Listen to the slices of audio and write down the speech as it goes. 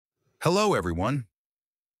Hello everyone!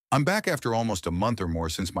 I'm back after almost a month or more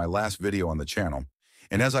since my last video on the channel,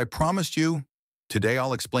 and as I promised you, today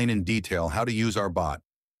I'll explain in detail how to use our bot,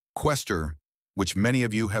 Quester, which many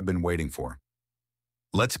of you have been waiting for.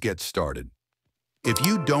 Let's get started. If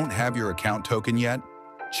you don't have your account token yet,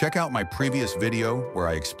 check out my previous video where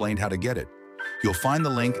I explained how to get it. You'll find the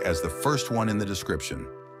link as the first one in the description.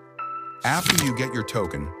 After you get your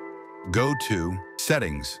token, go to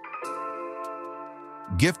Settings,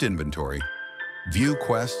 Gift Inventory, View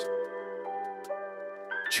Quest,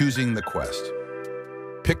 choosing the quest.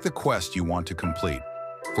 Pick the quest you want to complete.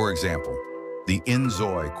 For example, the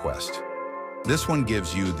INZOI quest. This one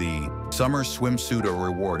gives you the summer swimsuit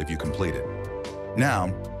reward if you complete it.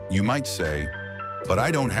 Now, you might say, but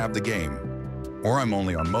I don't have the game, or I'm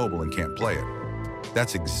only on mobile and can't play it.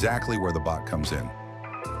 That's exactly where the bot comes in.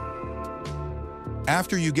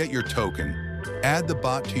 After you get your token, add the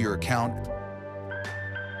bot to your account.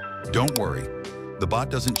 Don't worry, the bot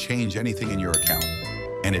doesn't change anything in your account,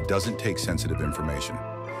 and it doesn't take sensitive information.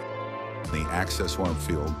 In the Access One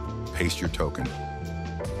field, paste your token.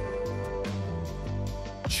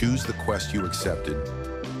 Choose the quest you accepted,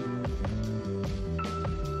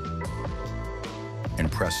 and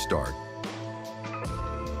press Start.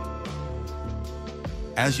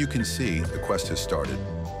 As you can see, the quest has started.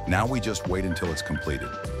 Now we just wait until it's completed.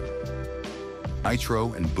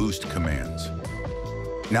 Nitro and Boost commands.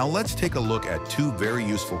 Now let's take a look at two very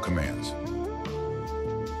useful commands.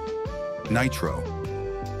 Nitro.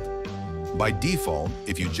 By default,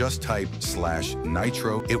 if you just type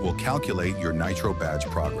 /nitro, it will calculate your Nitro badge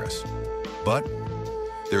progress. But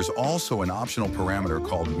there's also an optional parameter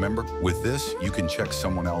called member. With this, you can check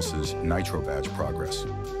someone else's Nitro badge progress.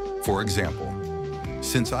 For example,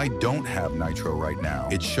 since I don't have Nitro right now,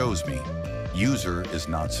 it shows me user is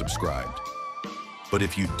not subscribed. But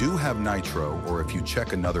if you do have Nitro, or if you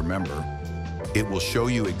check another member, it will show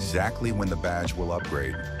you exactly when the badge will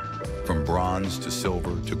upgrade, from bronze to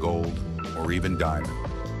silver to gold, or even diamond.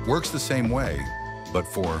 Works the same way, but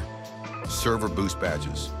for server boost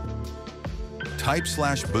badges. Type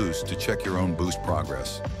 /boost to check your own boost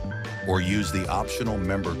progress, or use the optional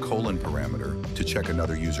member : parameter to check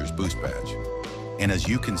another user's boost badge. And as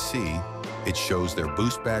you can see, it shows their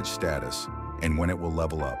boost badge status and when it will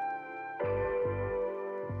level up.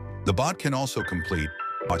 The bot can also complete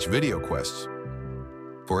watch video quests.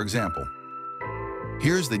 For example,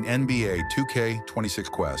 here's the NBA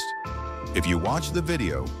 2K26 quest. If you watch the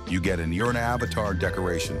video, you get an your avatar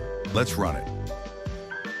decoration. Let's run it.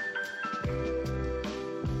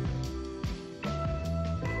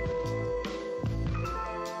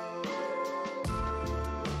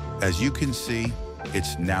 As you can see,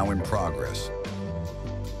 it's now in progress.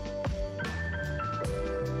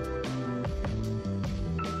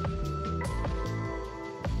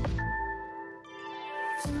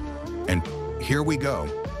 And here we go,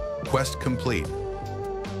 quest complete.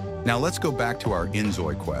 Now let's go back to our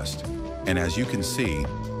INZOI quest, and as you can see,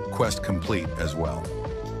 quest complete as well.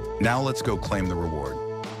 Now let's go claim the reward.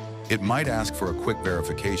 It might ask for a quick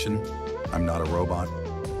verification, I'm not a robot,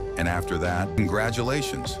 and after that,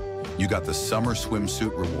 congratulations, you got the summer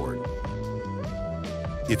swimsuit reward.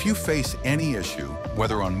 If you face any issue,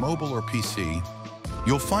 whether on mobile or PC,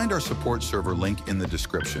 you'll find our support server link in the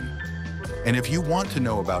description. And if you want to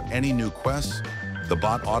know about any new quests, the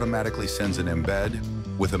bot automatically sends an embed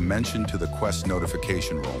with a mention to the quest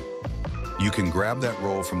notification role. You can grab that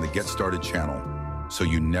role from the Get Started channel so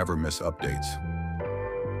you never miss updates.